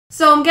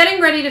So I'm getting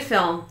ready to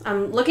film.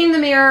 I'm looking in the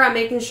mirror, I'm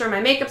making sure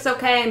my makeup's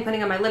okay, I'm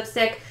putting on my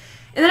lipstick,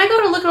 and then I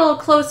go to look a little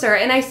closer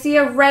and I see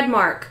a red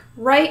mark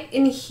right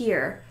in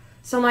here.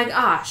 So I'm like,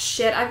 ah,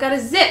 shit, I've got a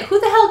zit. Who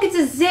the hell gets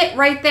a zit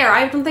right there?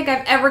 I don't think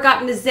I've ever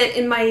gotten a zit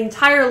in my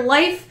entire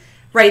life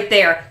right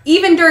there,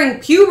 even during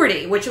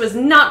puberty, which was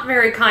not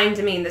very kind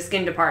to me in the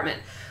skin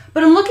department.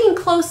 But I'm looking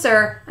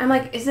closer, I'm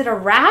like, is it a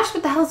rash?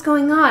 What the hell's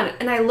going on?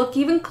 And I look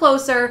even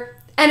closer,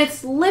 and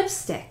it's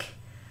lipstick.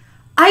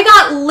 I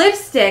got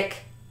lipstick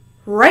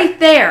right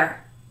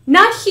there.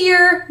 Not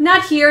here,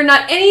 not here,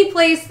 not any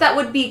place that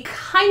would be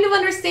kind of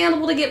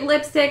understandable to get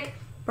lipstick,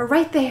 but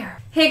right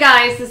there. Hey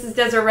guys, this is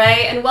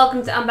Desiree, and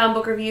welcome to Unbound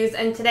Book Reviews,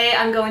 and today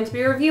I'm going to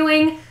be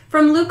reviewing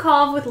From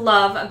Lukov with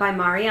Love by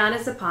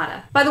Mariana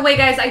Zapata. By the way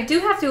guys, I do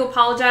have to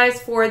apologize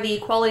for the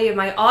quality of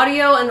my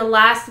audio in the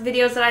last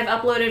videos that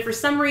I've uploaded. For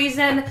some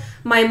reason,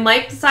 my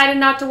mic decided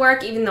not to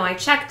work even though I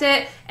checked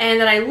it, and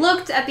then I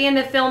looked at the end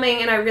of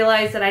filming and I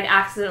realized that I'd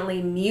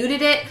accidentally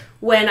muted it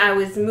when I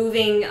was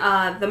moving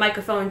the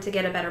microphone to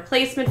get a better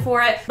placement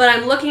for it. But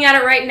I'm looking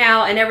at it right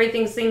now and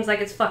everything seems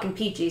like it's fucking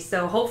peachy,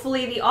 so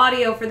hopefully the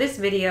audio for this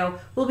video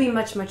will be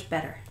much, much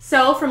better.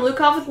 So, From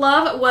Lukov with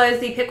Love was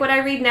the Pick What I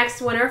Read Next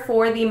winner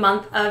for the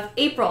month of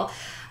April.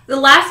 The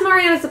last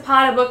Mariana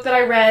Zapata book that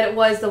I read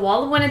was The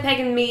Wall of Winnipeg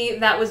and Me.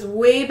 That was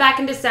way back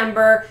in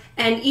December,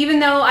 and even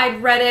though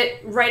I'd read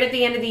it right at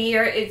the end of the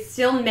year, it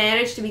still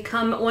managed to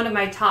become one of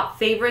my top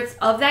favorites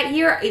of that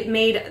year. It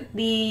made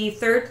the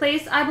third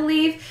place, I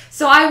believe,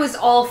 so I was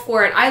all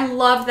for it. I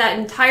loved that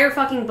entire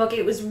fucking book.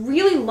 It was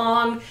really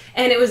long,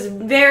 and it was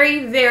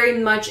very, very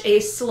much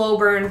a slow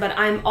burn, but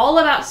I'm all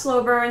about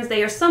slow burns.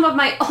 They are some of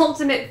my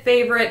ultimate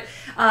favorite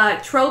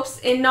tropes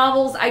in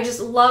novels. I just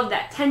love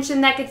that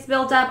tension that gets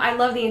built up. I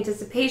love the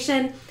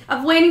anticipation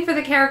of waiting for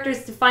the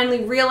characters to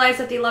finally realize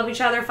that they love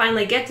each other,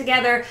 finally get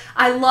together.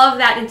 I love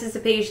that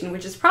anticipation,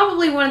 which is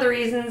probably one of the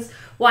reasons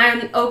why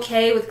I'm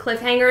okay with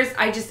cliffhangers.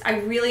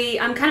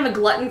 I'm kind of a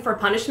glutton for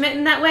punishment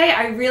in that way.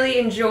 I really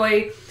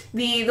enjoy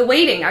the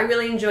waiting. I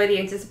really enjoy the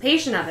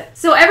anticipation of it.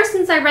 So ever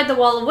since I read The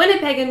Wall of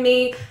Winnipeg and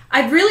Me,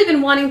 I've really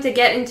been wanting to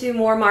get into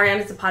more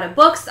Mariana Zapata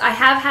books. I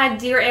have had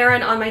Dear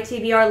Aaron on my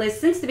TBR list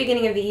since the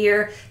beginning of the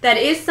year. That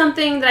is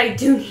something that I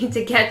do need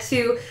to get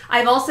to.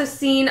 I've also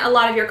seen a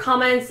lot of your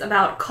comments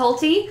about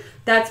Culty.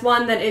 That's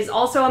one that is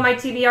also on my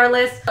TBR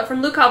list.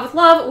 From Lukov with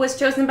Love was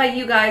chosen by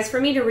you guys for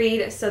me to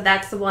read, so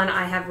that's the one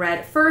I have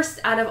read first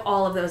out of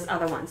all of those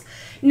other ones.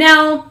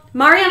 Now,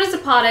 Mariana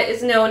Zapata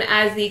is known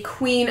as the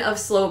queen of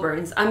slow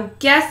burns. I'm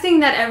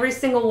guessing that every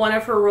single one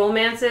of her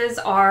romances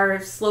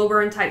are slow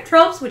burn type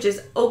tropes, which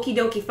is okie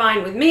dokie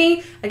fine with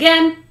me.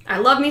 Again, I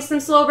love me some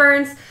slow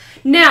burns.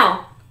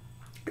 Now,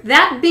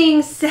 that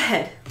being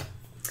said,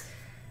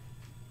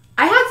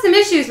 I had some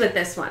issues with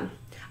this one.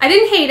 I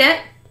didn't hate it.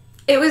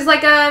 It was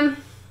like a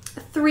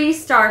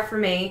 3-star for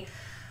me,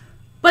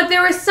 but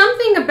there was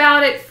something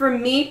about it for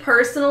me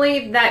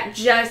personally that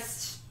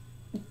just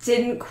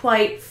didn't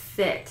quite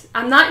fit.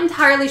 I'm not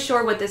entirely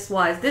sure what this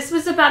was. This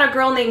was about a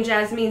girl named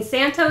Jasmine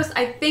Santos.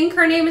 I think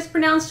her name is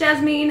pronounced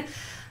Jasmine.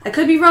 I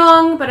could be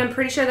wrong, but I'm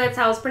pretty sure that's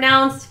how it's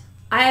pronounced.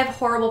 I have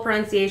horrible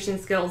pronunciation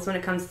skills when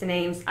it comes to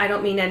names. I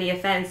don't mean any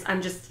offense.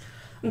 I'm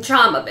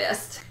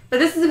trauma-based. But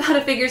this is about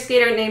a figure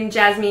skater named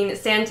Jasmine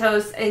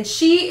Santos, and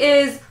she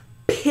is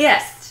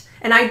pissed.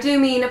 And I do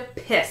mean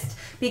pissed,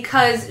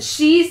 because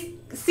she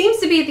seems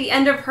to be at the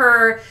end of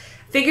her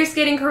figure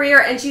skating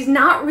career and she's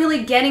not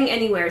really getting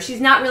anywhere.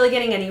 She's not really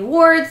getting any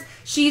awards.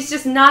 She's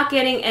just not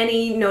getting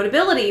any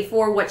notability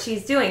for what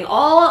she's doing.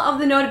 All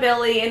of the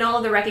notability and all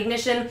of the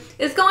recognition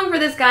is going for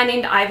this guy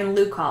named Ivan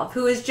Lukov,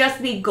 who is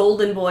just the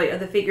golden boy of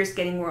the figure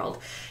skating world.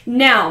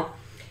 Now,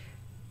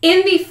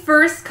 in the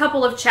first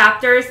couple of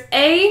chapters,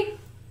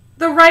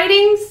 the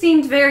writing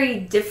seemed very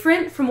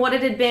different from what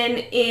it had been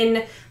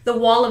in The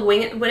Wall of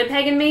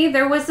Winnipeg and Me.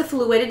 There was the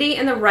fluidity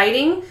in the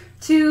writing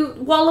to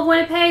Wall of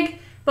Winnipeg,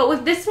 but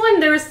with this one,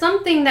 there was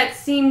something that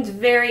seemed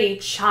very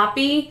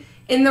choppy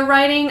in the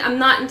writing. I'm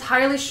not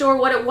entirely sure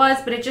what it was,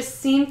 but it just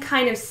seemed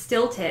kind of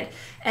stilted.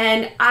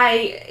 And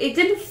it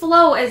didn't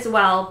flow as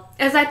well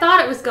as I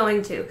thought it was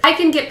going to. I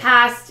can get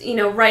past,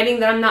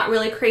 writing that I'm not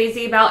really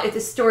crazy about if the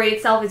story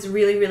itself is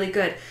really, really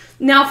good.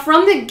 Now,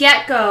 from the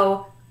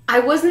get-go,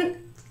 I wasn't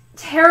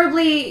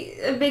terribly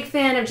a big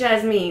fan of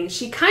Jasmine.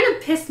 She kind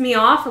of pissed me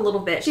off a little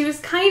bit. She was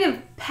kind of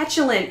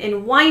petulant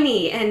and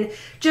whiny and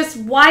just,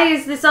 why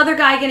is this other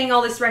guy getting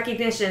all this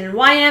recognition?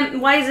 Why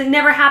is it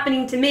never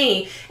happening to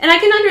me? And I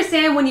can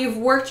understand when you've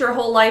worked your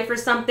whole life for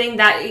something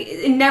that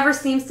it never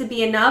seems to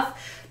be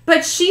enough,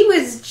 but she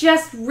was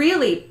just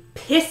really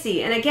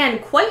pissy and, again,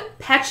 quite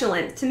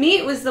petulant. To me,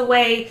 it was the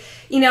way,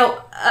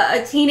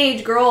 a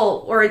teenage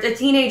girl or a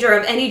teenager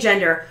of any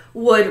gender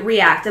would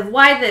react, of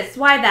why this,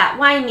 why that,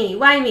 why me,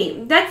 why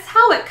me. That's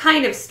how it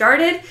kind of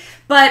started.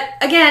 But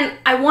again,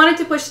 I wanted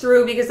to push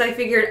through because I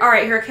figured, all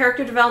right, her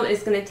character development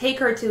is going to take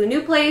her to a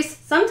new place.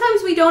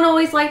 Sometimes we don't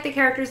always like the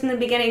characters in the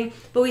beginning,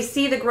 but we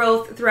see the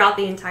growth throughout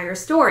the entire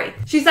story.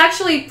 She's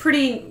actually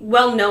pretty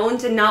well known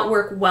to not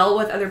work well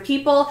with other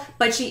people,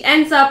 but she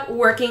ends up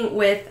working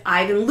with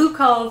Ivan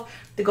Lukov,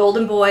 the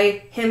golden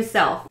boy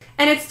himself.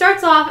 And it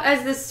starts off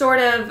as this sort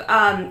of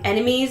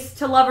enemies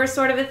to lovers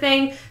sort of a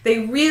thing.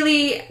 They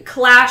really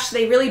clash,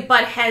 they really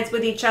butt heads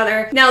with each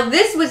other. Now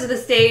this was the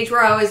stage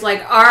where I was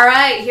like, all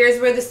right,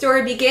 here's where the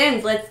story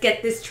begins. Let's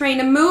get this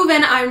train a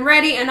moving. I'm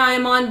ready and I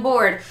am on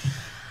board.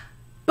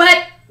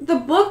 But the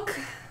book,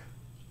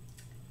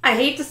 I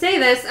hate to say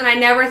this, and I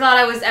never thought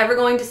I was ever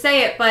going to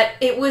say it, but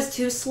it was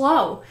too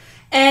slow.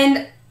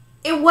 And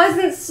it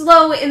wasn't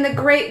slow in the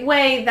great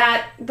way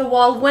that The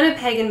Wall of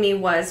Winnipeg and Me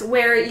was,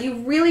 where you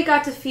really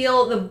got to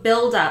feel the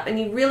build-up, and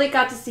you really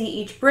got to see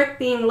each brick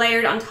being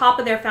layered on top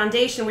of their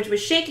foundation, which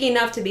was shaky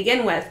enough to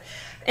begin with.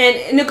 And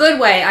in a good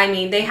way, I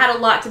mean. They had a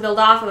lot to build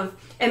off of.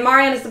 And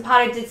Mariana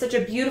Zapata did such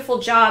a beautiful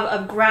job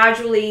of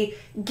gradually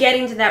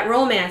getting to that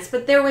romance.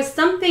 But there was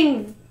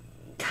something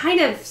kind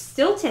of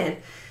stilted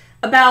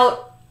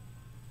about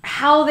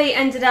how they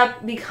ended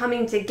up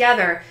becoming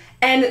together.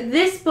 And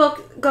this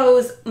book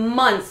goes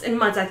months and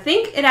months. I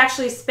think it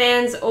actually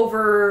spans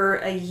over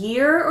a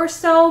year or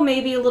so,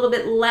 maybe a little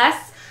bit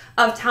less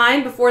of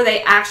time before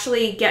they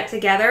actually get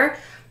together.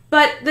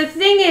 But the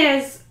thing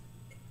is,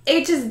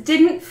 it just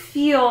didn't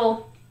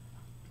feel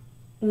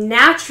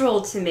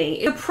natural to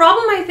me. The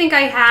problem I think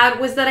I had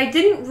was that I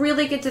didn't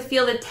really get to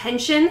feel the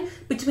tension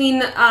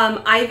between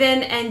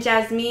Ivan and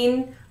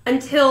Jasmine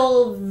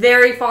until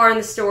very far in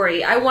the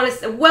story. I want to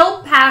say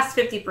well past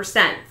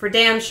 50%, for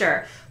damn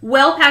sure.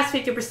 Well past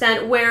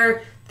 50%,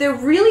 where there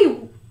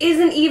really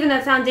isn't even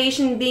a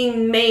foundation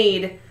being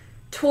made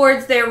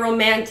towards their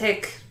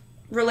romantic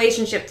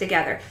relationship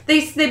together.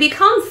 They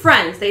become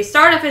friends. They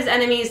start off as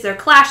enemies. They're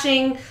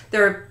clashing.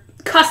 They're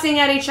cussing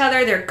at each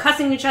other. They're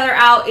cussing each other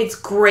out. It's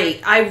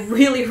great. I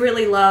really,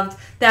 really loved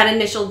that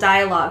initial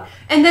dialogue.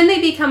 And then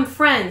they become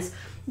friends.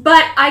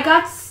 But I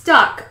got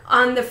stuck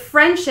on the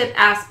friendship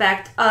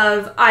aspect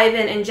of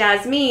Ivan and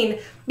Jasmine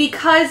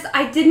because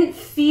I didn't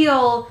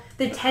feel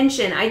the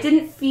tension. I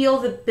didn't feel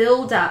the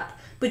build-up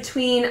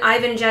between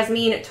Ivan and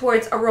Jasmine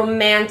towards a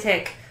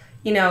romantic,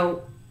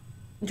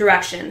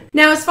 direction.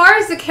 Now, as far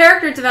as the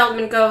character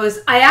development goes,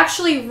 I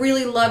actually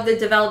really love the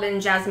development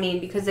in Jasmine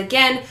because,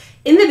 again,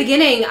 in the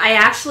beginning, I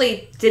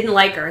actually didn't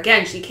like her.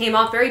 Again, she came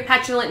off very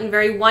petulant and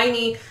very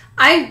whiny.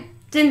 I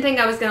didn't think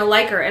I was going to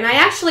like her, and I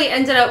actually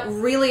ended up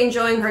really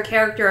enjoying her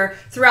character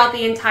throughout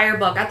the entire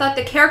book. I thought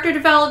the character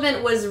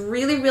development was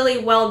really, really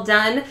well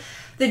done.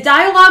 The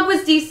dialogue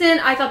was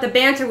decent. I thought the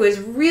banter was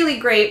really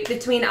great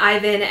between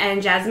Ivan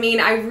and Jasmine.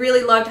 I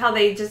really loved how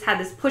they just had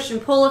this push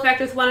and pull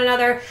effect with one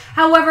another.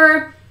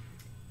 However,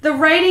 the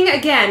writing,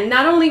 again,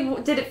 not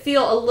only did it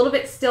feel a little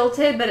bit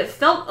stilted, but it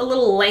felt a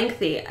little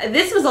lengthy.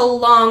 This was a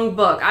long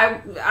book.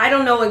 I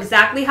don't know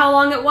exactly how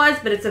long it was,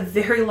 but it's a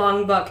very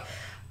long book.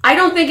 I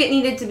don't think it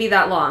needed to be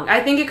that long. I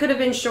think it could have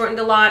been shortened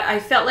a lot. I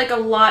felt like a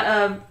lot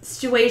of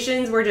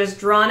situations were just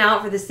drawn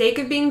out for the sake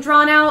of being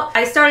drawn out.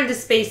 I started to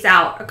space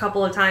out a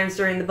couple of times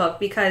during the book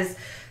because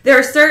there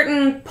are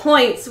certain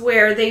points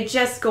where they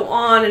just go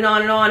on and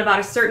on and on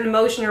about a certain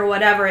emotion or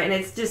whatever, and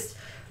it's just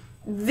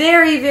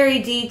very,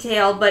 very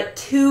detailed, but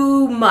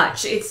too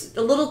much. It's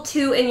a little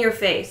too in your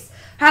face.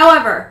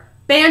 However,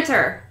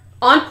 banter,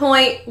 on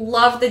point.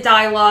 Love the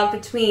dialogue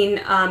between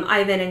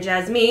Ivan and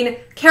Jasmine.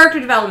 Character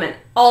development,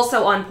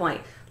 also on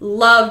point.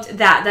 Loved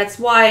that. That's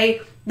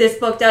why this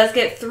book does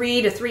get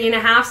 3 to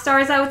 3.5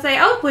 stars, I would say.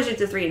 I would push it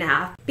to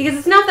 3.5. Because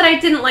it's not that I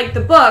didn't like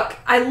the book.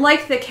 I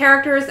liked the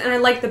characters and I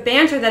liked the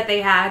banter that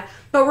they had.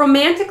 But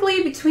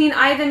romantically, between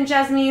Ivan and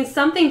Jasmine,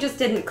 something just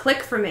didn't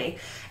click for me.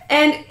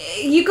 And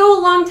you go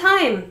a long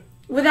time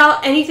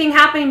without anything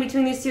happening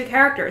between these two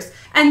characters.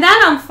 And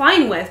that I'm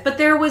fine with, but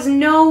there was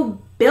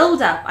no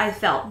build-up, I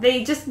felt.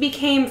 They just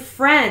became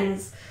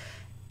friends,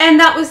 and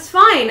that was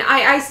fine.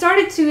 I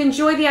started to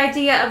enjoy the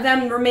idea of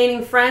them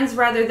remaining friends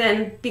rather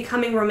than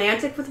becoming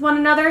romantic with one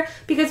another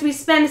because we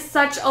spend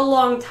such a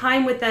long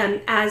time with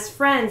them as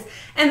friends.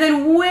 And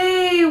then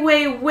way,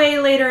 way, way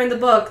later in the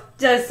book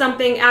does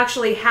something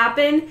actually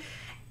happen.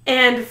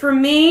 And for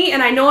me,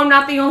 and I know I'm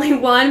not the only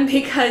one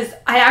because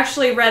I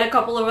actually read a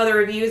couple of other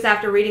reviews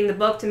after reading the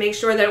book to make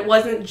sure that it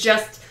wasn't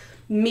just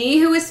me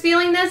who was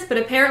feeling this, but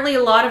apparently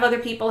a lot of other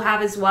people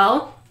have as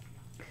well.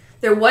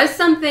 There was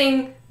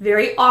something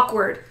very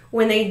awkward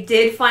when they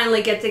did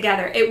finally get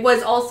together. It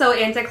was also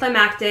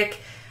anticlimactic.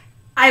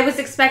 I was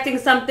expecting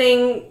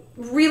something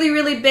really,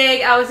 really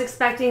big. I was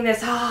expecting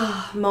this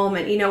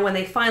moment, when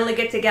they finally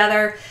get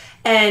together,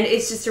 and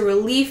it's just a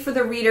relief for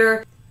the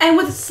reader. And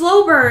with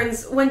slow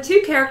burns, when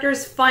two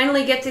characters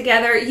finally get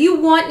together,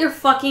 you want your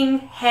fucking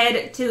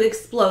head to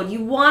explode.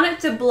 You want it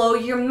to blow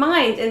your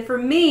mind. And for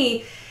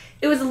me,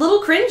 it was a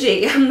little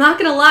cringy. I'm not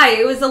gonna lie,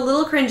 it was a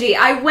little cringy.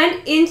 I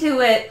went into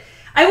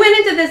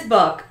this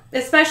book,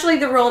 especially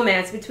the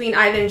romance between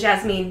Ivan and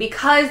Jasmine,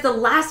 because the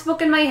last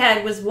book in my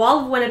head was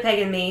Wall of Winnipeg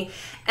and Me,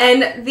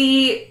 and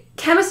the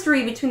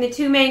chemistry between the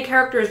two main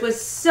characters was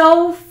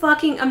so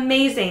fucking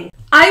amazing.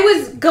 I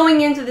was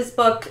going into this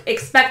book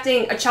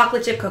expecting a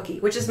chocolate chip cookie,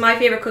 which is my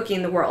favorite cookie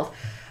in the world.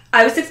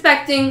 I was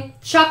expecting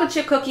chocolate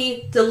chip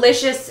cookie,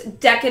 delicious,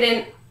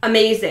 decadent,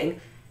 amazing.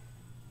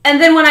 And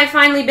then when I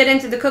finally bit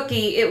into the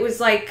cookie, it was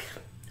like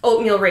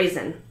oatmeal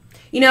raisin.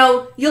 You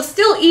know, you'll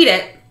still eat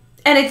it,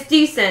 and it's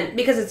decent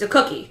because it's a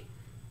cookie.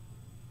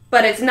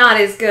 But it's not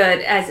as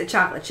good as a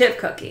chocolate chip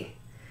cookie.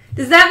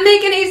 Does that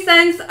make any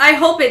sense? I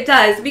hope it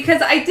does,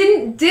 because I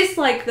didn't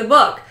dislike the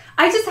book.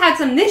 I just had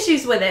some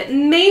issues with it,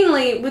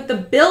 mainly with the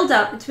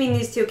build-up between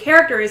these two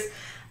characters.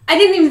 I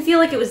didn't even feel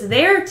like it was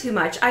there too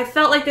much. I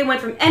felt like they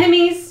went from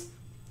enemies,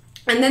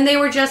 and then they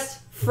were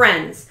just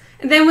friends.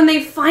 And then when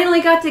they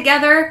finally got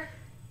together,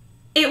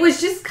 it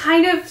was just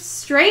kind of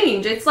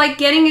strange. It's like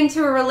getting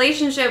into a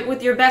relationship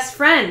with your best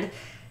friend.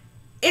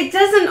 It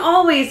doesn't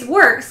always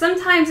work.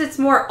 Sometimes it's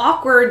more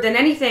awkward than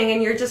anything,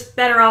 and you're just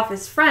better off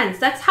as friends.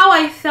 That's how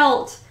I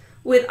felt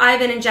with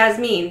Ivan and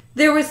Jasmine.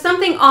 There was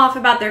something off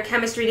about their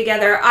chemistry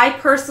together. I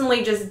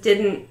personally just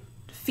didn't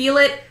feel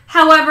it.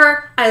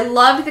 However, I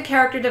loved the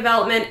character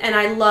development, and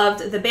I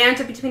loved the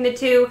banter between the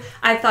two.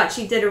 I thought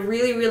she did a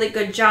really, really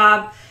good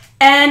job.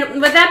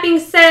 And with that being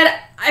said,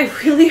 I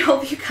really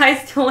hope you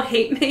guys don't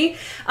hate me.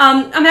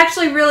 I'm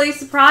actually really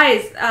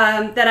surprised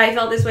that I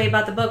felt this way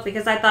about the book,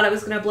 because I thought it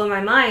was going to blow my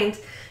mind,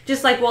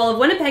 just like Wall of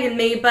Winnipeg and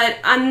me, but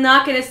I'm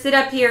not going to sit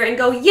up here and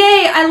go,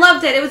 yay, I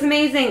loved it, it was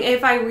amazing,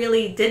 if I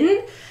really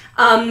didn't.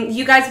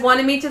 You guys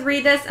wanted me to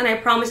read this, and I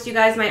promised you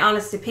guys my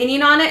honest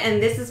opinion on it,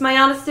 and this is my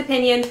honest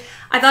opinion.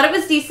 I thought it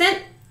was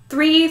decent.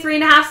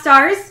 3.5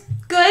 stars.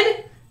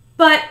 Good,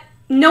 but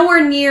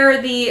nowhere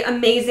near the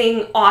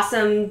amazing,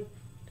 awesome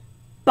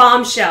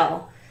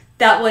bombshell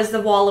that was the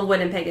Wall of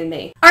Winnipeg and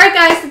me. Alright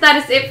guys, so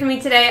that is it for me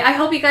today. I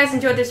hope you guys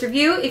enjoyed this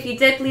review. If you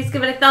did, please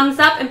give it a thumbs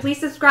up, and please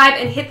subscribe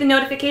and hit the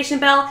notification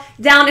bell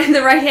down in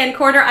the right hand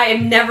corner. I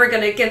am never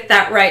going to get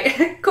that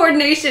right.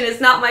 Coordination is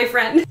not my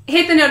friend.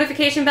 Hit the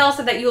notification bell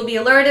so that you will be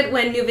alerted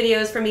when new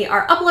videos from me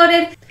are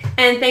uploaded.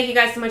 And thank you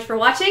guys so much for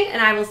watching,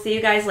 and I will see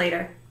you guys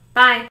later.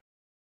 Bye!